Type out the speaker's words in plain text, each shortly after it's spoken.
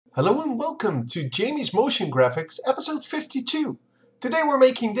Hello and welcome to Jamie's Motion Graphics, episode 52. Today we're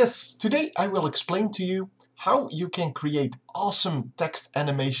making this. Today I will explain to you how you can create awesome text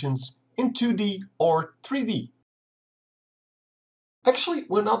animations in 2D or 3D. Actually,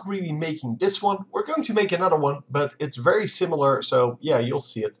 we're not really making this one. We're going to make another one, but it's very similar, so yeah, you'll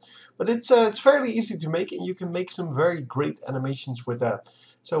see it. But it's fairly easy to make, and you can make some very great animations with that.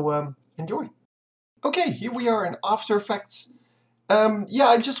 So enjoy. Okay, here we are in After Effects. Yeah,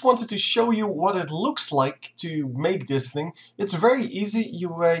 I just wanted to show you what it looks like to make this thing. It's very easy.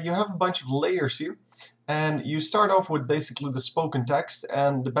 You have a bunch of layers here, and you start off with basically the spoken text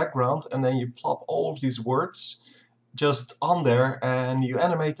and the background, and then you plop all of these words just on there, and you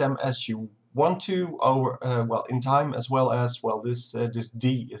animate them as you want to, over well, in time, as well as this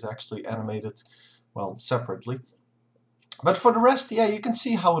D is actually animated separately. But for the rest, yeah, you can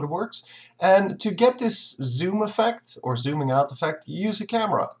see how it works. And to get this zoom effect or zooming out effect, you use a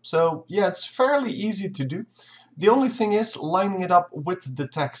camera. So yeah, it's fairly easy to do. The only thing is lining it up with the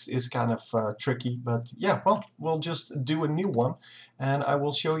text is kind of tricky, but yeah, well, we'll just do a new one and I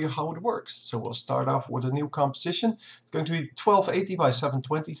will show you how it works. So we'll start off with a new composition. It's going to be 1280 by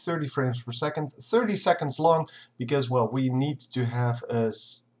 720, 30 frames per second, 30 seconds long, because, well, we need to have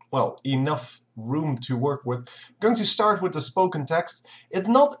enough room to work with. I'm going to start with the spoken text. It's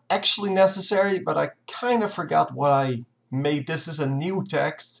not actually necessary, but I kind of forgot what I made. This is a new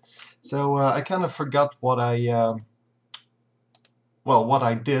text. So I kind of forgot what I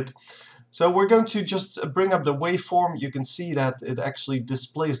did. So we're going to just bring up the waveform. You can see that it actually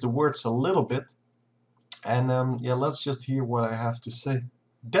displays the words a little bit. And yeah, let's just hear what I have to say.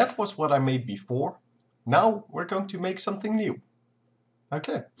 That was what I made before. Now we're going to make something new.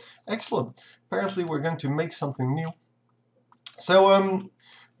 Okay, excellent. Apparently we're going to make something new. So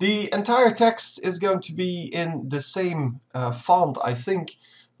the entire text is going to be in the same font, I think.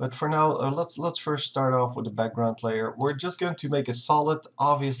 But for now, let's first start off with the background layer. We're just going to make a solid.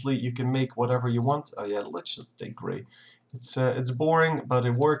 Obviously, you can make whatever you want. Oh yeah, let's just take gray. It's boring, but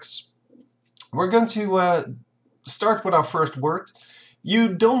it works. We're going to start with our first word.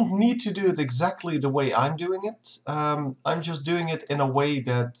 You don't need to do it exactly the way I'm doing it. I'm just doing it in a way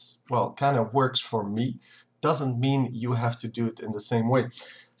that, well, kind of works for me. Doesn't mean you have to do it in the same way.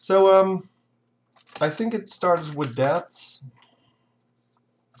 So I think it started with that.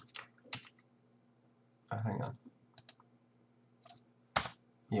 Hang on.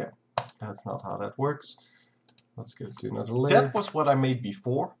 Yeah, that's not how that works. Let's go to another layer. That was what I made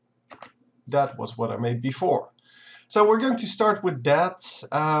before. That was what I made before. So we're going to start with that.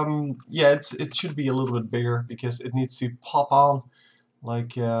 Yeah, it should be a little bit bigger because it needs to pop on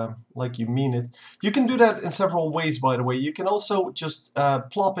like you mean it. You can do that in several ways, by the way. You can also just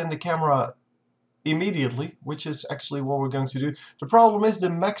plop in the camera immediately, which is actually what we're going to do. The problem is the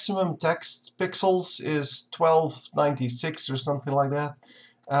maximum text pixels is 1296 or something like that.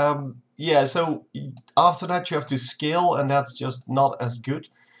 Yeah, so after that you have to scale, and that's just not as good.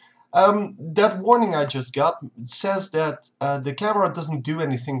 That warning I just got says that the camera doesn't do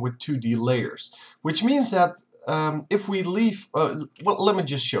anything with 2D layers, which means that if we leave, well, let me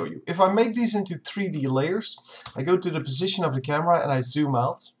just show you. If I make these into 3D layers, I go to the position of the camera and I zoom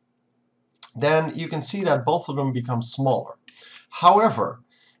out, then you can see that both of them become smaller. However,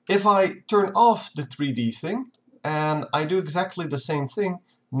 if I turn off the 3D thing and I do exactly the same thing,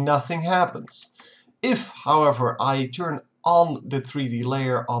 nothing happens. If, however, I turn on the 3D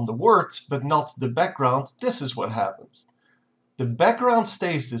layer on the word, but not the background, this is what happens. The background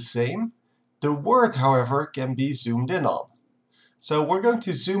stays the same. The word, however, can be zoomed in on. So we're going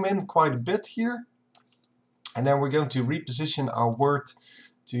to zoom in quite a bit here, and then we're going to reposition our word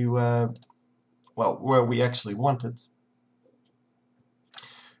to, well, where we actually want it.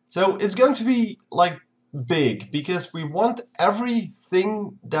 So it's going to be like big, because we want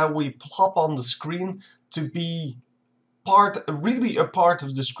everything that we plop on the screen to be really a part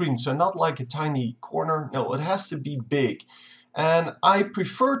of the screen. So not like a tiny corner. No, it has to be big. And I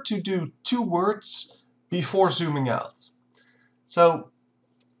prefer to do 2 words before zooming out. So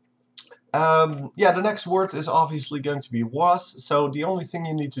yeah, the next word is obviously going to be was. So the only thing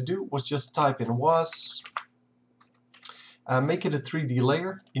you need to do was just type in was. Make it a 3D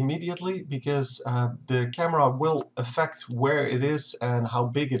layer immediately, because the camera will affect where it is and how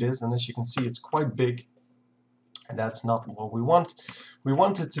big it is, and as you can see, it's quite big, and that's not what we want. We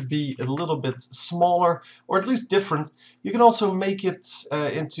want it to be a little bit smaller, or at least different. You can also make it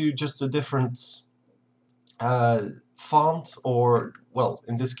into just a different font, or, well,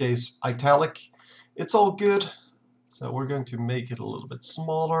 in this case, italic. It's all good. So we're going to make it a little bit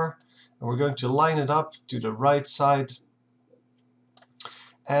smaller, and we're going to line it up to the right side.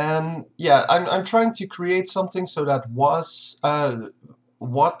 And yeah, I'm trying to create something so that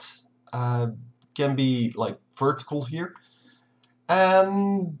what can be like vertical here,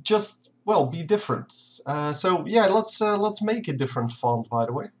 and just, well, be different. So yeah, let's make a different font, by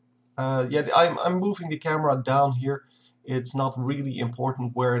the way. Yeah, I'm moving the camera down here. It's not really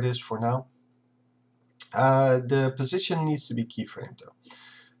important where it is for now. The position needs to be keyframed though.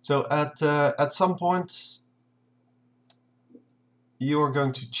 So at some point you are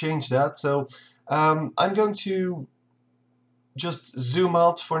going to change that. So I'm going to just zoom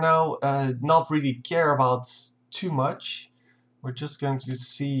out for now, not really care about too much. We're just going to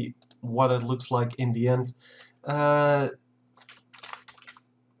see what it looks like in the end.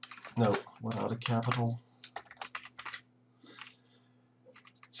 No, without a capital.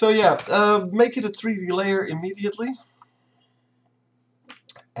 So yeah, make it a 3D layer immediately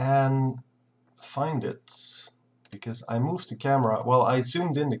and find it, because I moved the camera, well, I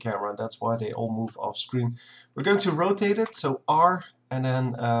zoomed in the camera, that's why they all move off screen. We're going to rotate it, so R, and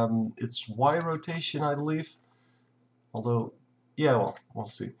then it's Y rotation, I believe. Although, yeah, well, we'll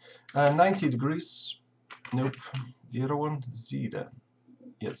see. 90 degrees. Nope. The other one, Z then.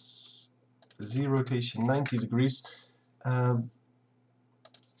 Yes. Z rotation, 90 degrees.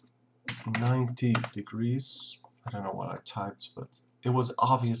 90 degrees. I don't know what I typed, but it was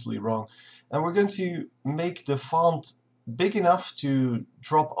obviously wrong. And we're going to make the font big enough to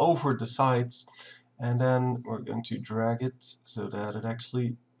drop over the sides, and then we're going to drag it so that it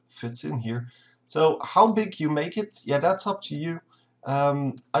actually fits in here. So how big you make it, yeah, that's up to you.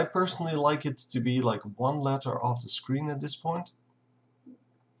 I personally like it to be like one letter off the screen at this point.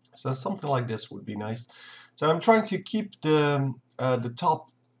 So something like this would be nice. So I'm trying to keep the top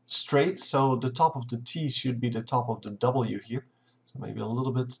straight, so the top of the T should be the top of the W here. So maybe a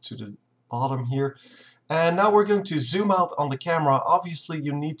little bit to the bottom here. And now we're going to zoom out on the camera. Obviously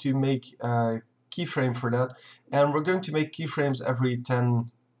you need to make a keyframe for that, and we're going to make keyframes every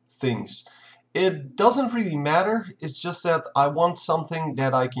 10 things. It doesn't really matter, it's just that I want something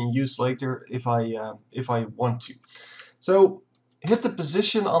that I can use later if I want to. So hit the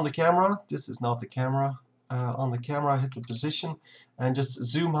position on the camera. This is not the camera. On the camera, hit the position and just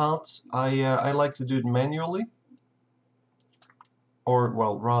zoom out. I like to do it manually, or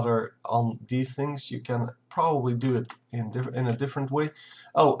well, rather on these things you can probably do it in a different way.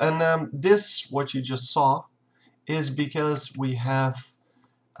 Oh, and this, what you just saw, is because we have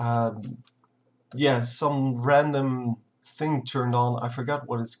yeah, some random thing turned on. I forgot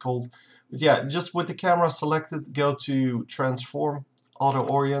what it's called. But yeah, just with the camera selected, go to transform, auto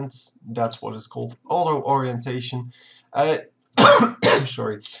orient. That's what it's called, auto orientation.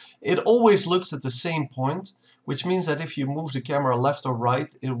 Sorry. It always looks at the same point, which means that if you move the camera left or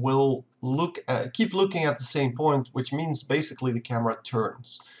right, it will keep looking at the same point, which means basically the camera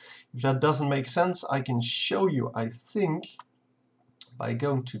turns. If that doesn't make sense, I can show you, I think, by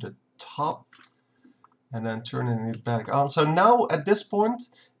going to the top and then turning it back on. So now at this point,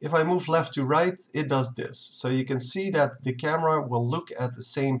 if I move left to right, it does this. So you can see that the camera will look at the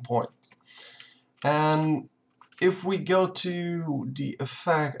same point. And if we go to the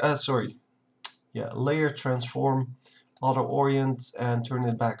effect, layer transform, auto orient, and turn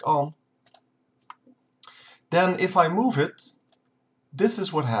it back on, then if I move it, this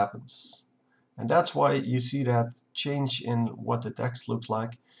is what happens. And that's why you see that change in what the text looks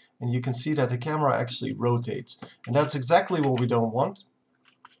like. And you can see that the camera actually rotates. And that's exactly what we don't want.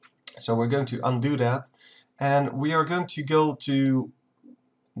 So we're going to undo that. And we are going to go to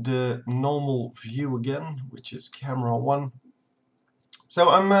the normal view again, which is camera 1. So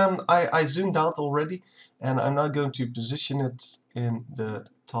I zoomed out already, and I'm now going to position it in the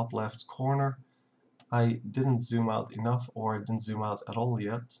top left corner. I didn't zoom out enough, or I didn't zoom out at all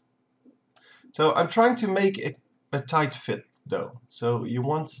yet. So I'm trying to make a tight fit though. So you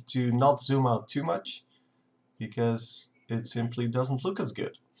want to not zoom out too much, because it simply doesn't look as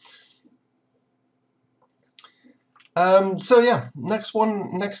good. So yeah, next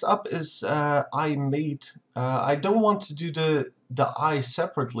up is I made. I don't want to do the eye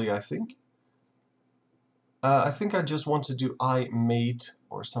separately, I think. I think I just want to do I made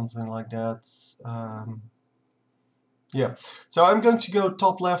or something like that. Yeah, so I'm going to go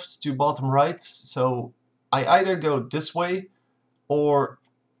top left to bottom right. So I either go this way or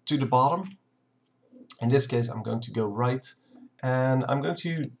to the bottom. In this case, I'm going to go right, and I'm going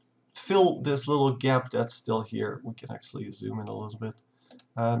to fill this little gap that's still here. We can actually zoom in a little bit.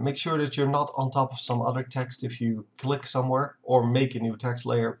 Make sure that you're not on top of some other text if you click somewhere, or make a new text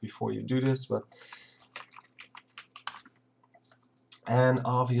layer before you do this. And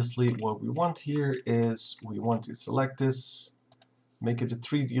obviously what we want here is we want to select this, make it a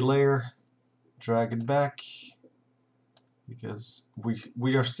 3D layer, drag it back, because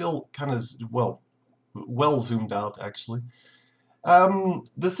we are still kind of well zoomed out actually.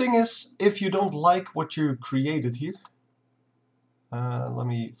 The thing is, if you don't like what you created here, let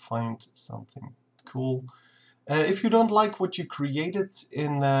me find something cool. If you don't like what you created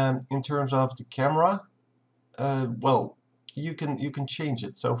in terms of the camera, well, you can change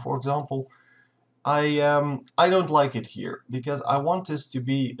it. So, for example, I don't like it here because I want this to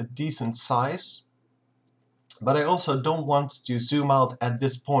be a decent size, but I also don't want to zoom out at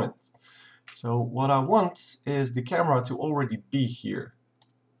this point. So what I want is the camera to already be here.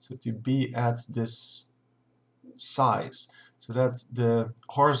 So to be at this size, so that the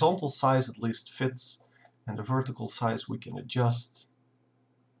horizontal size at least fits, and the vertical size we can adjust.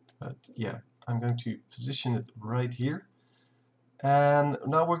 But yeah, I'm going to position it right here. And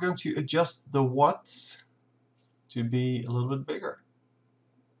now we're going to adjust the watts to be a little bit bigger.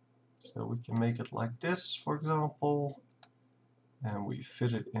 So we can make it like this, for example. And we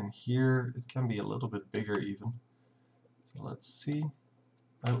fit it in here. It can be a little bit bigger even. So let's see.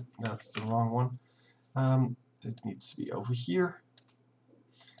 Oh, that's the wrong one. It needs to be over here.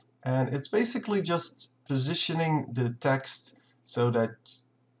 And it's basically just positioning the text so that,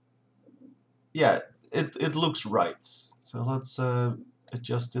 yeah, it looks right. So let's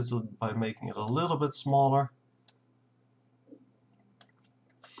adjust this by making it a little bit smaller.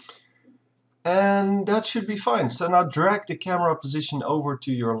 And that should be fine. So now drag the camera position over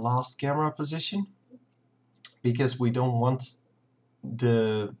to your last camera position, because we don't want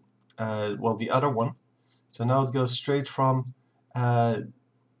the well, the other one. So now it goes straight from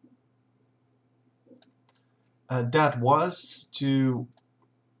that was to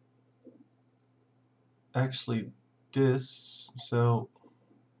actually this. So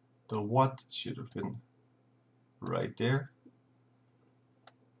the what should have been right there.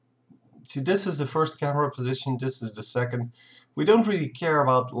 See, this is the first camera position, this is the second. We don't really care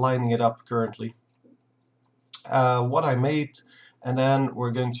about lining it up currently. What I made, and then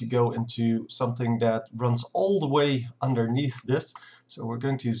we're going to go into something that runs all the way underneath this. So we're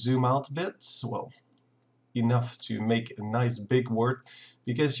going to zoom out a bit, well, enough to make a nice big word,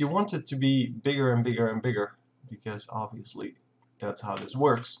 because you want it to be bigger and bigger and bigger, because obviously that's how this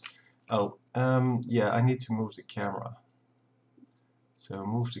works. Oh, yeah, I need to move the camera. So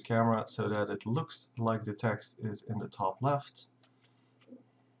move the camera so that it looks like the text is in the top left.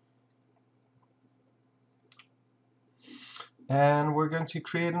 And we're going to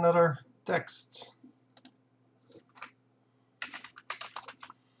create another text.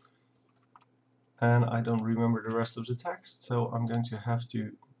 And I don't remember the rest of the text, so I'm going to have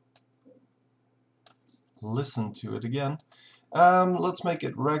to listen to it again. Let's make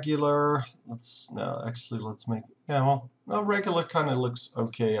it regular. Let's make, yeah, well, no, regular kind of looks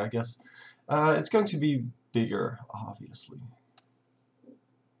okay, I guess. It's going to be bigger, obviously.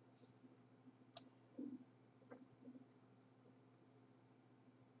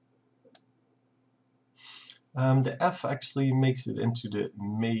 The F actually makes it into the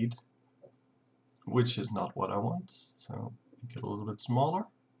made, which is not what I want. So make it a little bit smaller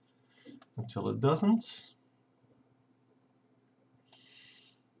until it doesn't.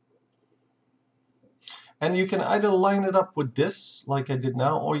 And you can either line it up with this, like I did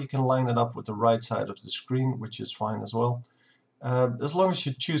now, or you can line it up with the right side of the screen, which is fine as well. As long as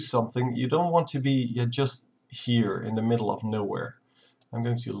you choose something, you don't want to be just here in the middle of nowhere. I'm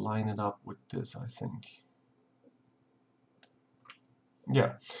going to line it up with this, I think.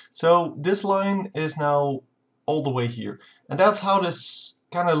 Yeah, so this line is now all the way here. And that's how this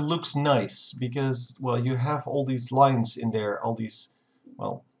kind of looks nice, because, well, you have all these lines in there, all these,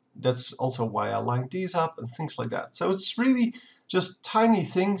 well, that's also why I lined these up and things like that. So it's really just tiny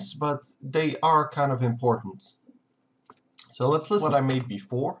things, but they are kind of important. So let's listen to what I made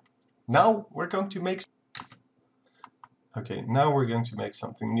before. Now we're going to make... Okay, now we're going to make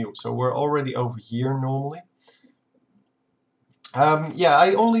something new. So we're already over here normally. Yeah,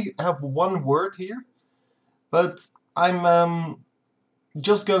 I only have one word here, but I'm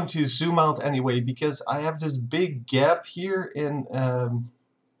just going to zoom out anyway, because I have this big gap here in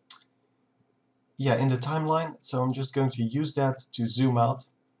yeah, in the timeline, so I'm just going to use that to zoom out.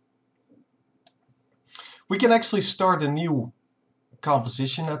 We can actually start a new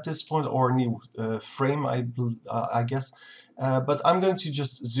composition at this point, or a new frame, I guess, but I'm going to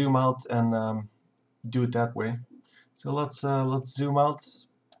just zoom out and do it that way. So let's zoom out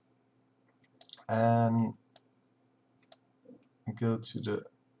and go to the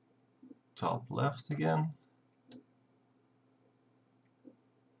top left again.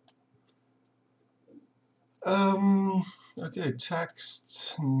 Okay,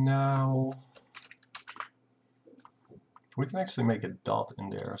 text now. We can actually make a dot in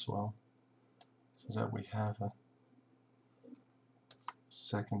there as well, so that we have a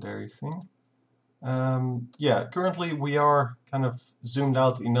secondary thing. Yeah, currently we are kind of zoomed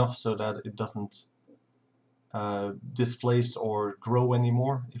out enough so that it doesn't displace or grow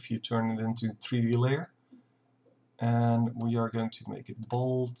anymore if you turn it into 3D layer. And we are going to make it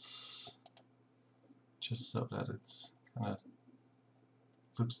bold, just so that it kind of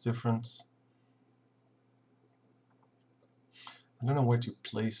looks different. I don't know where to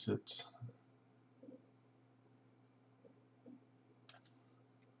place it.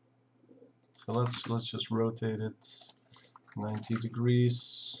 So let's just rotate it 90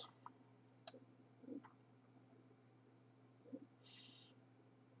 degrees.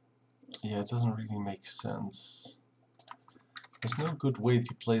 Yeah, it doesn't really make sense. There's no good way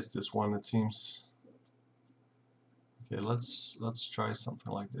to place this one, it seems. Okay, let's try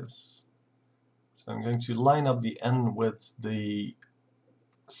something like this. So I'm going to line up the end with the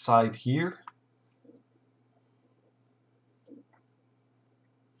side here.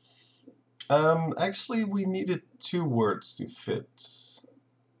 Actually, we needed 2 words to fit.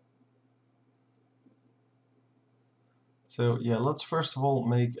 So yeah, let's first of all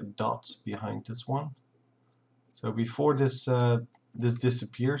make a dot behind this one. So before this this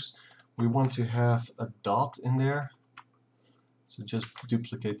disappears, we want to have a dot in there. So just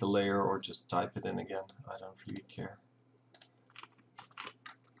duplicate the layer or just type it in again. I don't really care.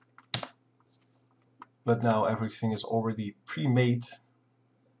 But now everything is already pre-made,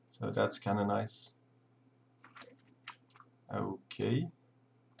 so that's kind of nice. Okay.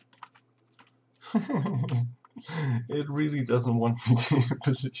 It really doesn't want me to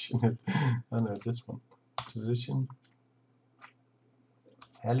position it. Oh no, this one. Position.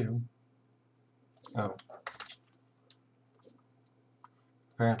 Hello. Oh.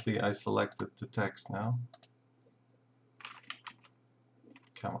 Apparently I selected the text now.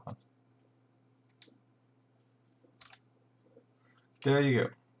 Come on. There you go.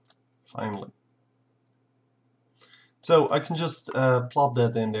 Finally. So I can just plop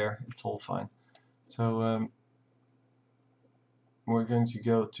that in there. It's all fine. So we're going to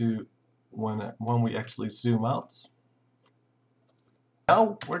go to when we actually zoom out.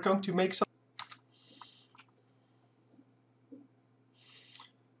 Now we're going to make some.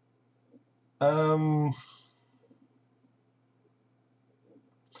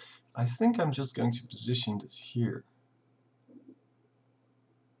 I think I'm just going to position this here.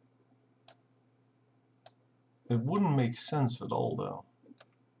 It wouldn't make sense at all though.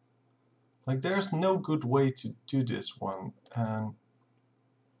 Like there's no good way to do this one, and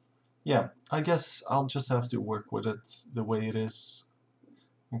yeah, I guess I'll just have to work with it the way it is.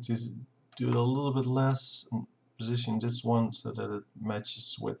 I'm going to do it a little bit less and position this one so that it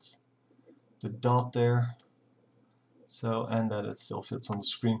matches with the dot there. So, and that it still fits on the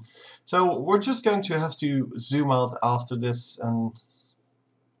screen. So we're just going to have to zoom out after this, and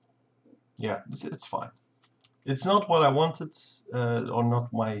yeah, it's fine. It's not what I wanted, or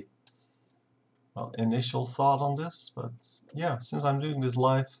not my initial thought on this, but yeah, since I'm doing this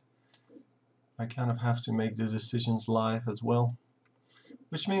live, I kind of have to make the decisions live as well.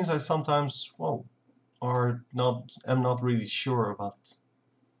 Which means I sometimes, well, am not really sure about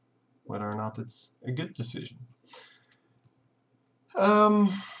whether or not it's a good decision.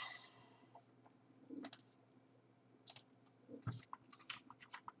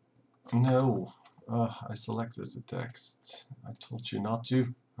 No, I selected the text. I told you not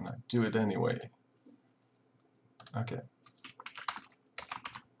to, and I do it anyway. Okay.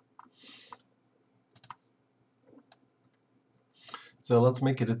 So let's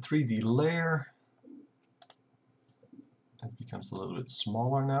make it a 3D layer. It becomes a little bit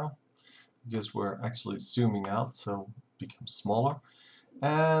smaller now, because we're actually zooming out, so it becomes smaller.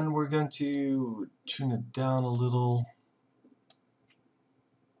 And we're going to tune it down a little.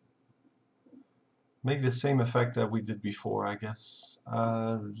 Make the same effect that we did before, I guess.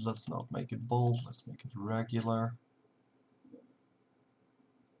 Let's not make it bold, let's make it regular.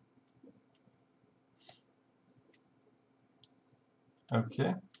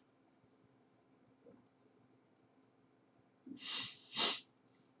 Okay.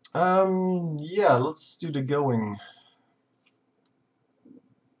 Yeah, let's do the going.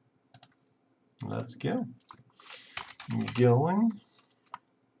 Let's go. Going.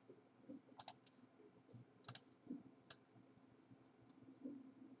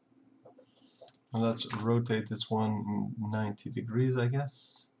 And let's rotate this one 90 degrees, I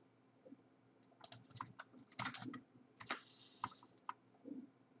guess.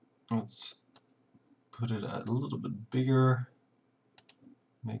 Let's put it a little bit bigger,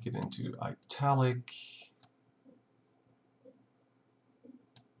 make it into italic.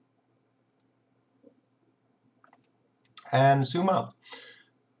 And zoom out.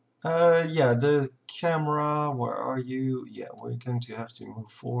 Yeah, the camera, where are you? Yeah, we're going to have to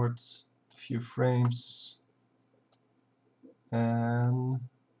move forward a few frames and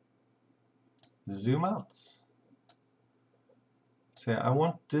zoom out. So yeah, I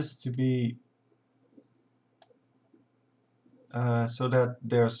want this to be so that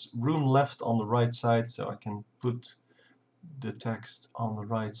there's room left on the right side, so I can put the text on the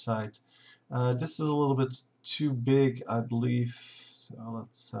right side. This is a little bit too big, I believe, so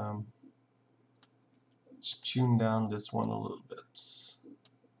let's tune down this one a little bit.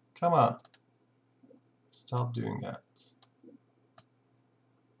 Come on, stop doing that.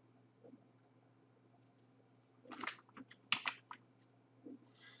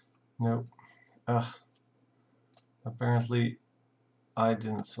 Nope. Apparently I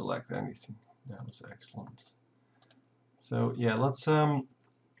didn't select anything. That was excellent. So yeah, let's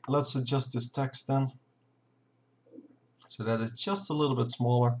adjust this text then, so that it's just a little bit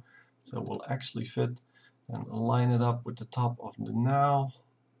smaller, so it will actually fit, and line it up with the top of the now,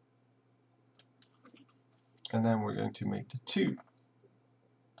 and then we're going to make the 2.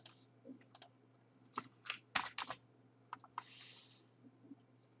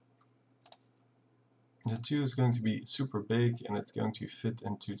 The 2 is going to be super big, and it's going to fit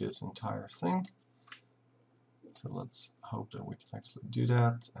into this entire thing. So let's hope that we can actually do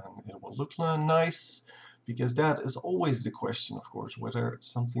that, and it will look nice, because that is always the question, of course, whether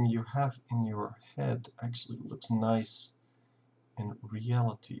something you have in your head actually looks nice in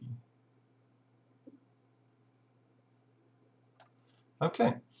reality.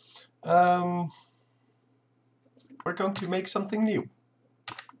 Okay, we're going to make something new.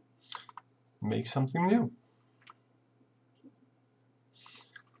 Make something new.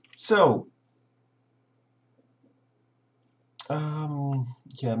 So,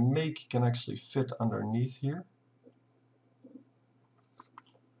 yeah, make can actually fit underneath here.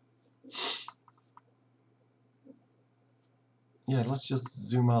 Yeah, let's just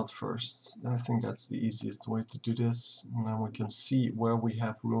zoom out first. I think that's the easiest way to do this, and then we can see where we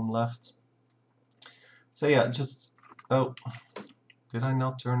have room left. So yeah, just, oh, did I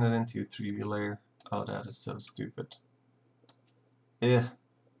not turn it into a 3D layer? Oh, that is so stupid. Yeah.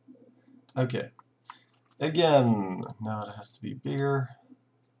 Okay. Again, now it has to be bigger.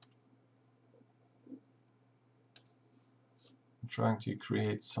 I'm trying to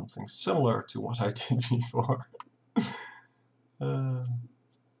create something similar to what I did before.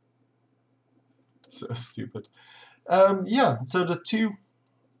 So stupid. Yeah, so the 2,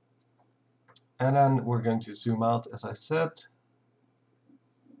 and then we're going to zoom out, as I said.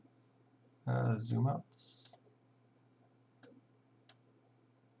 Zoom out.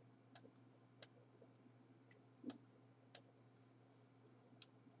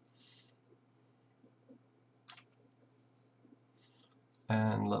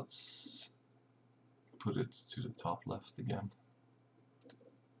 And let's put it to the top left again.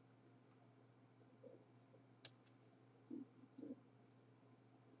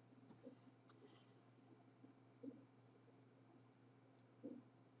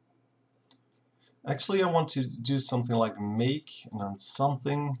 Actually, I want to do something like make, and then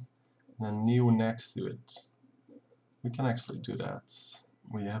something, and then new next to it. We can actually do that.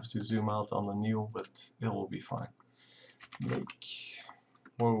 We have to zoom out on the new, but it will be fine. Make.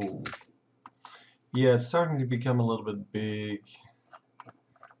 Whoa. Yeah, it's starting to become a little bit big.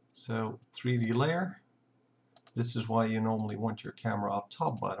 So 3D layer. This is why you normally want your camera up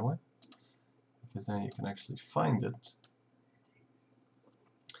top, by the way, because then you can actually find it.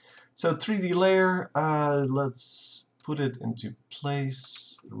 So 3D layer, let's put it into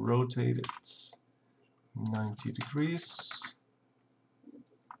place, rotate it 90 degrees.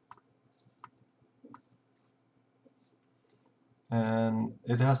 And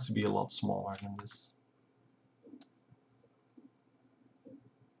it has to be a lot smaller than this.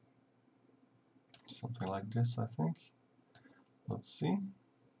 Something like this, I think. Let's see.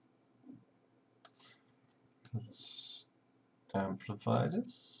 Let's amplify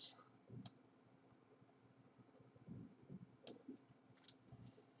this.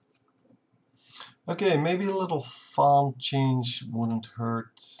 Okay, maybe a little font change wouldn't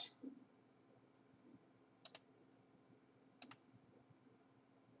hurt.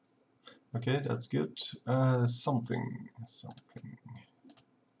 Okay, that's good. Something.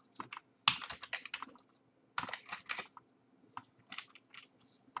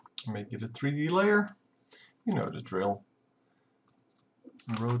 Make it a 3D layer. You know the drill.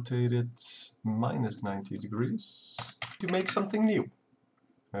 rotate it minus 90 degrees to make something new.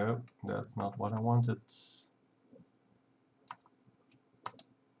 Oh, that's not what I wanted.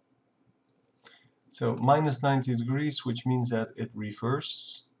 So minus 90 degrees, which means that it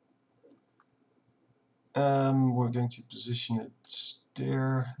reverses. We're going to position it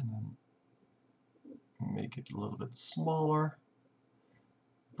there and then make it a little bit smaller.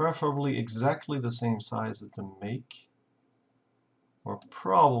 Preferably exactly the same size as the make. We're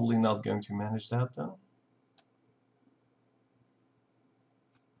probably not going to manage that though.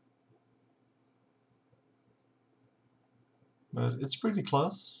 But it's pretty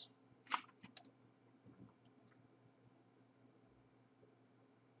close.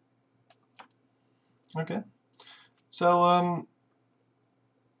 Okay. So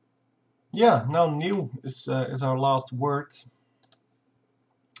yeah, now new is our last word.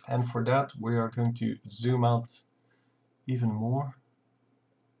 And for that we are going to zoom out even more.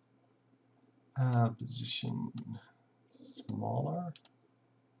 Position smaller.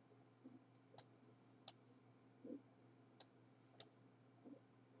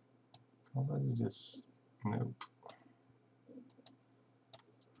 Can't I do this? Nope.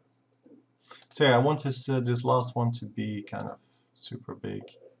 So yeah, I want this last one to be kind of super big.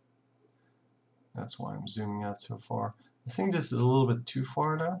 That's why I'm zooming out so far. I think this is a little bit too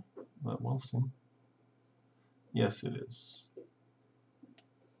far now, but we'll see. Yes, it is.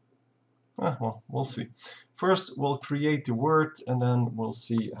 Well, we'll see. First, we'll create the word, and then we'll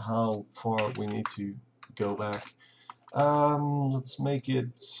see how far we need to go back. Let's make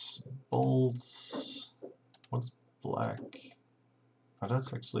it bold. What's black? Oh,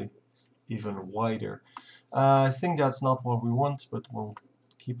 that's actually even wider. I think that's not what we want, but we'll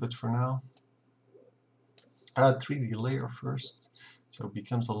keep it for now. 3D layer first, so it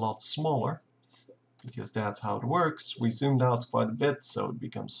becomes a lot smaller, because that's how it works. We zoomed out quite a bit, so it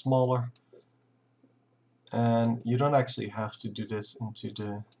becomes smaller. And you don't actually have to do this into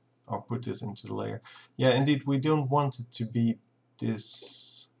the, or put this into the layer. Yeah, indeed, we don't want it to be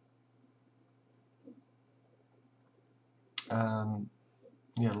this,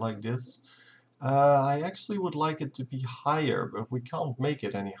 yeah, like this. I actually would like it to be higher, but we can't make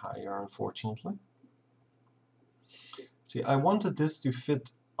it any higher, unfortunately. See, I wanted this to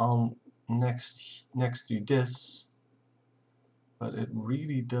fit on next to this, but it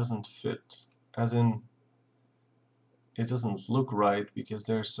really doesn't fit. As in, it doesn't look right because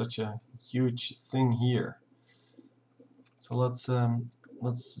there's such a huge thing here. So let's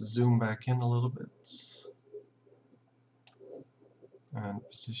zoom back in a little bit and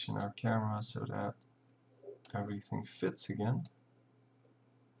position our camera so that everything fits again.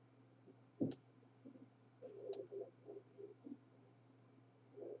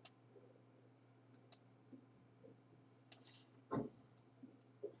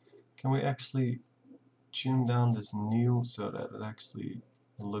 Can we actually tune down this new so that it actually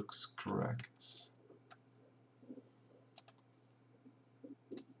looks correct?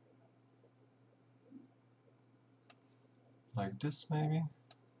 Like this, maybe?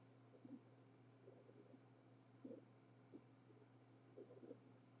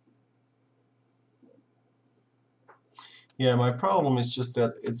 Yeah, my problem is just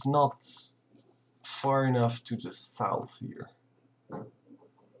that it's not far enough to the south here.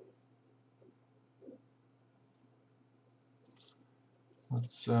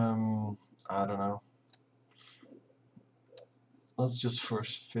 Let's, I don't know. Let's just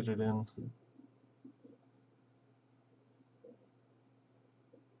first fit it in.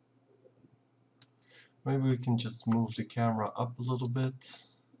 Maybe we can just move the camera up a little bit.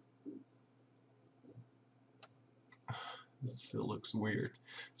 It still looks weird,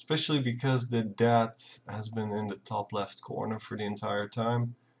 especially because the dot has been in the top left corner for the entire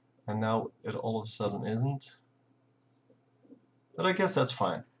time, and now it all of a sudden isn't. But I guess that's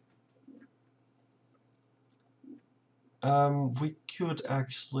fine. We could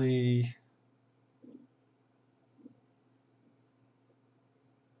actually...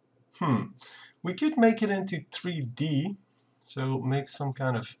 We could make it into 3D, so make some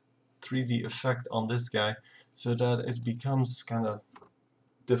kind of 3D effect on this guy, so that it becomes kind of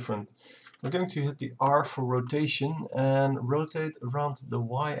different. We're going to hit the R for rotation and rotate around the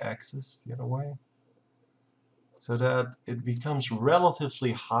Y-axis the other way, so that it becomes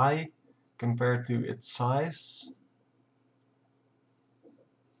relatively high compared to its size.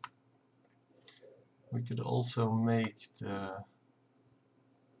 We could also make the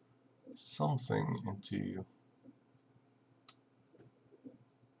something into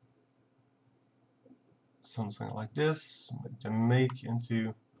something like this, make the make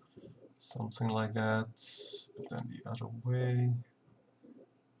into something like that, but then the other way.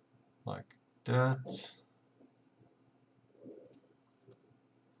 like that.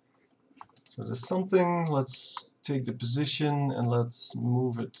 So there's something, let's take the position and let's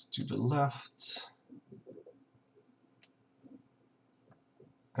move it to the left.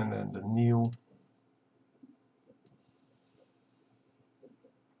 And then the new.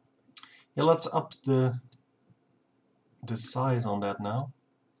 Yeah, let's up the size on that now,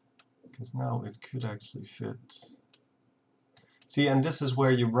 because now it could actually fit. See, and this is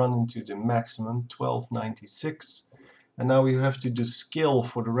where you run into the maximum, 1296. And now you have to do scale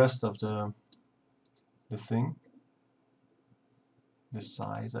for the rest of the thing. The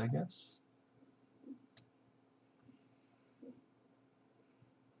size, I guess.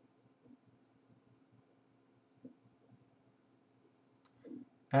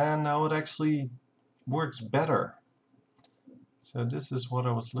 And now it actually works better. So this is what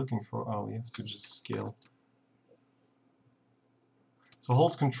I was looking for. Oh, you have to just scale. So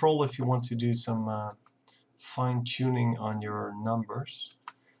hold Control if you want to do some fine-tuning on your numbers.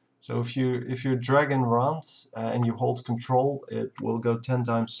 So if you're dragging around and you hold Control, it will go 10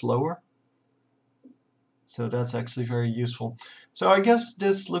 times slower. So that's actually very useful. So I guess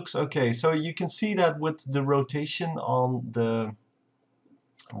this looks okay. So you can see that with the rotation on the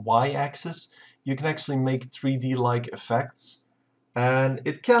y-axis, you can actually make 3D-like effects. And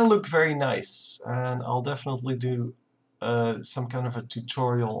it can look very nice. And I'll definitely do some kind of a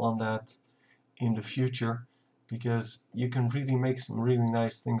tutorial on that in the future, because you can really make some really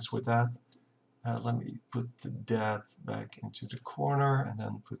nice things with that. Let me put that back into the corner and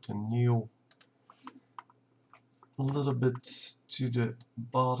then put the new a little bit to the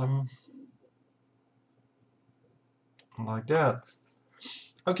bottom, like that.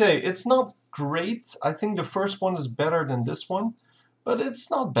 Okay, it's not great. I think the first one is better than this one, but it's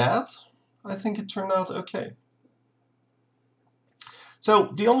not bad. I think it turned out okay.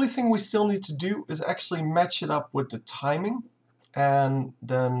 So the only thing we still need to do is actually match it up with the timing, and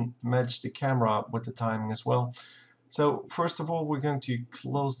then match the camera up with the timing as well. So first of all, we're going to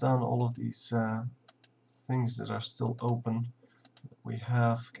close down all of these things that are still open. We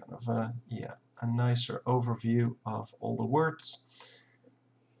have kind of a nicer overview of all the words.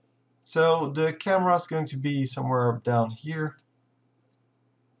 So the camera is going to be somewhere down here,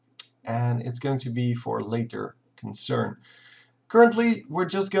 and it's going to be for later concern. Currently, we're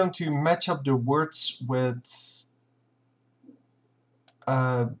just going to match up the words with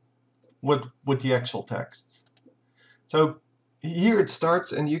the actual text. So here it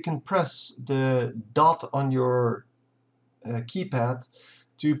starts, and you can press the dot on your keypad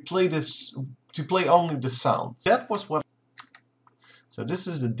to play this, to play only the sounds. That was what. So this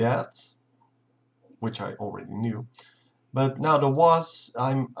is the that, which I already knew, but now the was,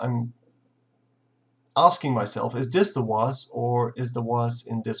 I'm asking myself, is this the was, or is the was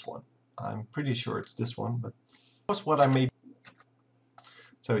in this one? I'm pretty sure it's this one, but that was what I made.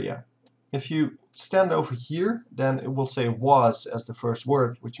 So yeah, if you stand over here, then it will say was as the first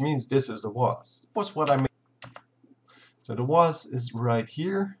word, which means this is the was. That was what I made. So the was is right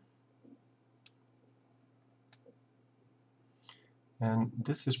here. And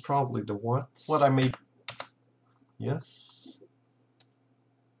this is probably the what I made. Yes.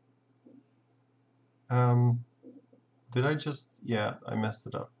 Did I just, yeah, I messed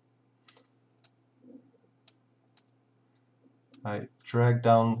it up. I dragged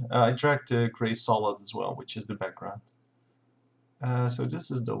the gray solid as well, which is the background. So this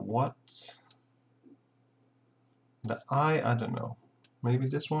is the what. The I don't know. Maybe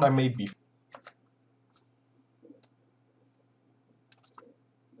this one I made before.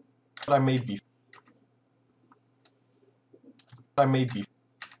 What I made before. What I made before.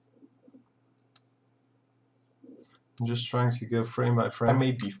 I'm just trying to go frame by frame. I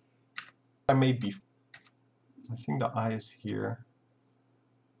made before. I made before. I think the I is here.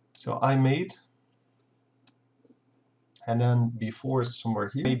 So I made, and then before is somewhere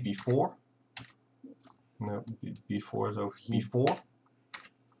here. Made before. No, before is over here. Before.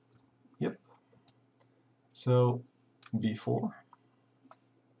 Yep. So before.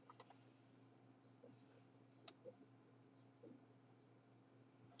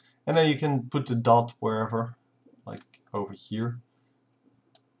 And then you can put the dot wherever, like over here.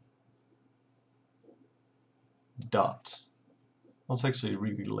 Dot. That's actually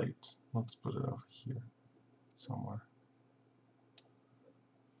really late. Let's put it over here somewhere.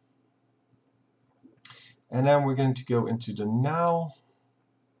 And then we're going to go into the now.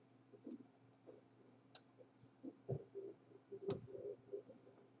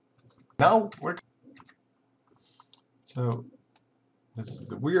 Now we're, so this is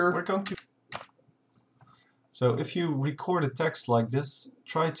the we're going to. So if you record a text like this,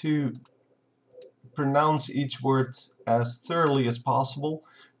 try to pronounce each word as thoroughly as possible,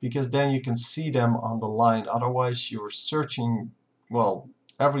 because then you can see them on the line. Otherwise you're searching, well,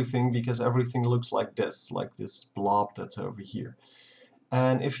 everything, because everything looks like this blob that's over here.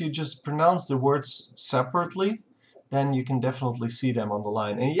 And if you just pronounce the words separately, then you can definitely see them on the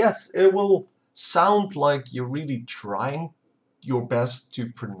line. And yes, it will sound like you're really trying your best to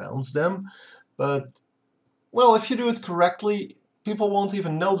pronounce them, but well, if you do it correctly, people won't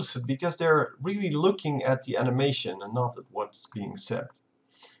even notice it, because they're really looking at the animation and not at what's being said.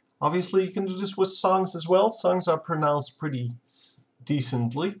 Obviously you can do this with songs as well. Songs are pronounced pretty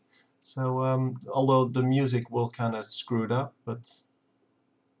decently, so although the music will kind of screw it up, but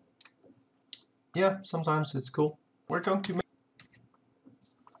yeah, sometimes it's cool. We're going to make,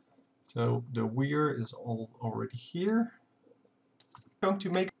 so the weir is all already here. We're going to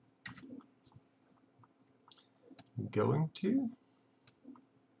make,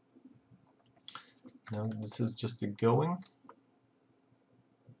 no, this is just a going.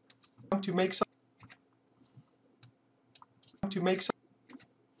 To make some, to make some,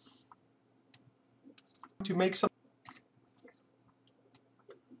 to make some,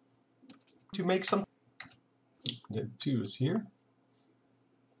 to make some. The 2 is here.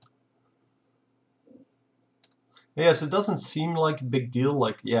 Yes, it doesn't seem like a big deal,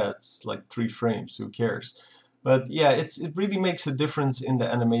 like, yeah, it's like 3 frames, who cares? But yeah, it really makes a difference in the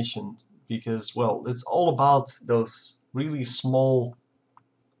animation, because, well, it's all about those really small,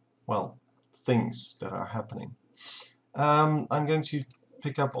 well, things that are happening. I'm going to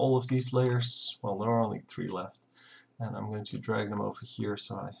pick up all of these layers, well, there are only 3 left, and I'm going to drag them over here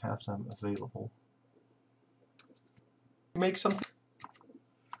so I have them available. Make something.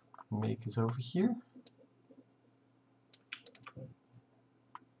 Make is over here.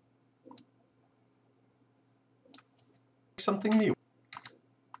 Something new.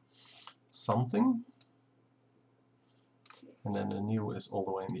 Something. And then the new is all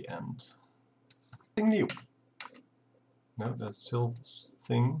the way in the end. Something new. No, that's still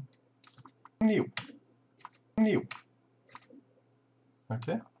thing. New. New.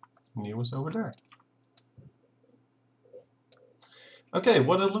 Okay. New is over there. Okay,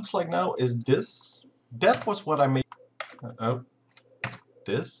 what it looks like now is this. That was what I made.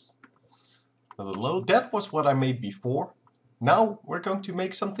 This. Load. That was what I made before. Now we're going to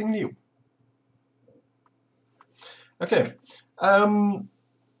make something new. Okay. The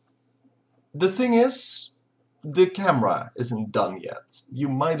thing is, the camera isn't done yet. You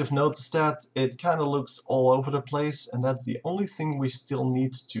might have noticed that it kind of looks all over the place, and that's the only thing we still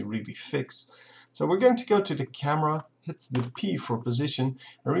need to really fix. So we're going to go to the camera, hit the P for position,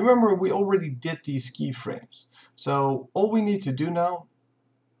 and remember we already did these keyframes. So all we need to do now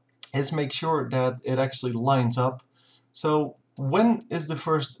is make sure that it actually lines up. So when is the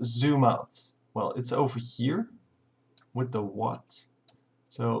first zoom out? Well, it's over here with the what.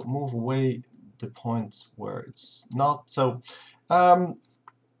 So move away the point where it's not. So the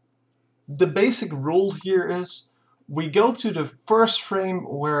basic rule here is we go to the first frame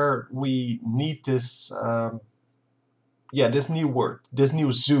where we need this this new word, this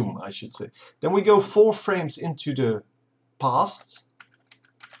new zoom, I should say. Then we go 4 frames into the past.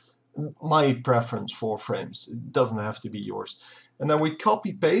 My preference 4 frames, it doesn't have to be yours. And then we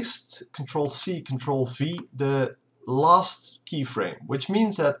copy paste, Control C, Control V, the last keyframe, which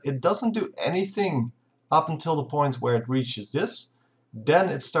means that it doesn't do anything up until the point where it reaches this. Then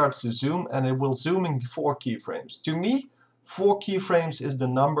it starts to zoom, and it will zoom in 4 keyframes. To me, 4 keyframes is the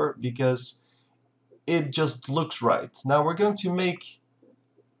number because it just looks right. Now we're going to make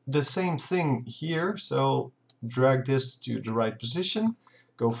the same thing here, so drag this to the right position,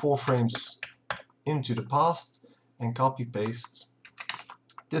 go 4 frames into the past, and copy paste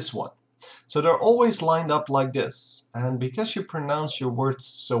this one. So they're always lined up like this, and because you pronounce your words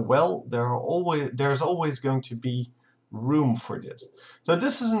so well, there's always going to be room for this. So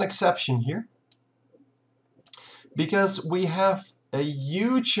this is an exception here, because we have a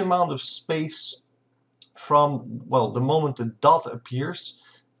huge amount of space from, well, the moment the dot appears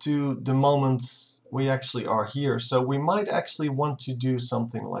to the moment we actually are here. So we might actually want to do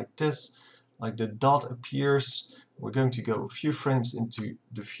something like this, like the dot appears. We're going to go a few frames into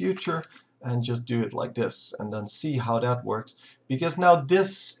the future and just do it like this, and then see how that works. Because now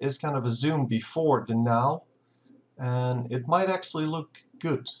this is kind of a zoom before the now, and it might actually look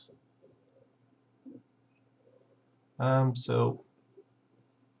good. So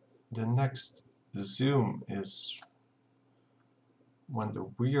the next zoom is when the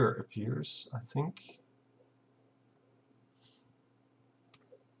weir appears, I think.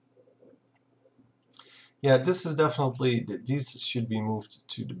 Yeah, this is definitely, these should be moved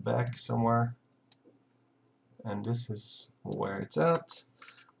to the back somewhere. And this is where it's at.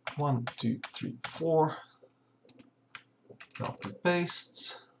 1, 2, 3, 4. Copy,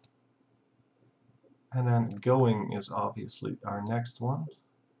 paste. And then going is obviously our next one.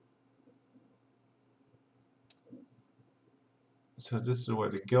 So this is where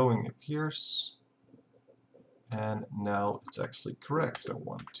the going appears. And now it's actually correct. So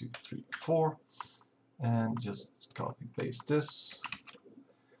 1, 2, 3, 4. And just copy paste this.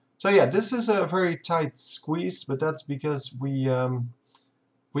 So yeah, this is a very tight squeeze, but that's because we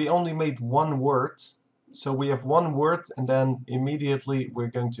only made one word. So we have one word, and then immediately we're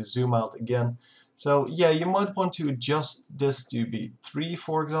going to zoom out again. So yeah, you might want to adjust this to be 3,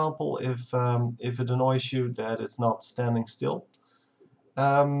 for example, if it annoys you that it's not standing still.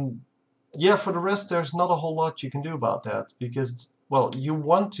 Yeah, for the rest, there's not a whole lot you can do about that, because, well, you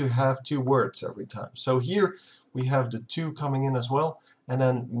want to have 2 words every time. So here we have the 2 coming in as well, and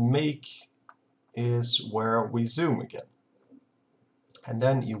then make is where we zoom again. And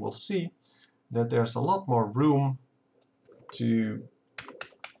then you will see that there's a lot more room to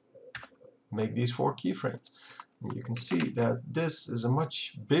make these 4 keyframes. And you can see that this is a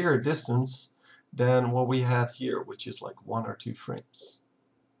much bigger distance than what we had here, which is like 1 or 2 frames.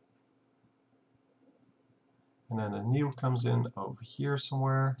 And then a new comes in over here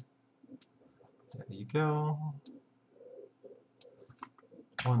somewhere. There you go.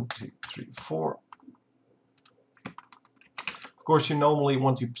 1, 2, 3, 4. Of course, you normally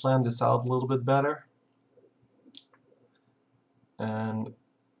want to plan this out a little bit better. And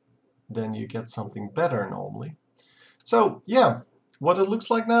then you get something better normally. So yeah, what it looks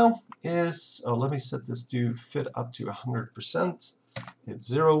like now is, oh, let me set this to fit up to 100%. Hit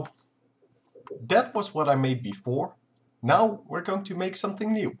 0. That was what I made before. Now we're going to make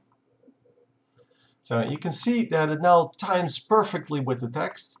something new. So you can see that it now times perfectly with the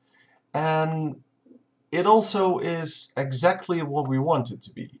text, and it also is exactly what we want it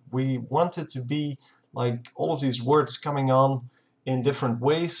to be. We want it to be like all of these words coming on in different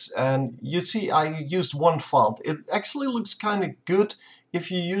ways, and you see I used one font. It actually looks kind of good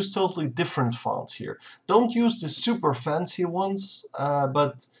if you use totally different fonts here. Don't use the super fancy ones,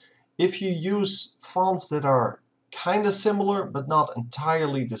 but if you use fonts that are kind of similar but not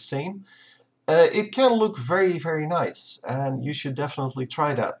entirely the same, it can look very, very nice, and you should definitely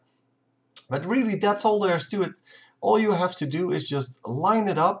try that. But really, that's all there is to it. All you have to do is just line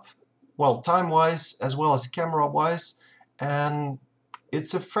it up, well, time-wise as well as camera-wise, and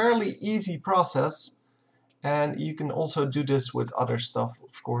it's a fairly easy process. And you can also do this with other stuff,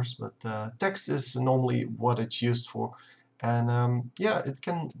 of course, but text is normally what it's used for. And yeah, it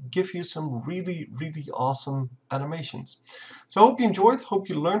can give you some really, really awesome animations. So I hope you enjoyed, hope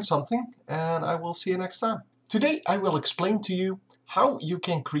you learned something, and I will see you next time. Today I will explain to you how you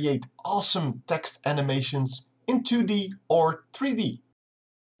can create awesome text animations in 2D or 3D.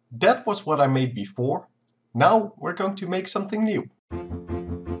 That was what I made before. Now we're going to make something new.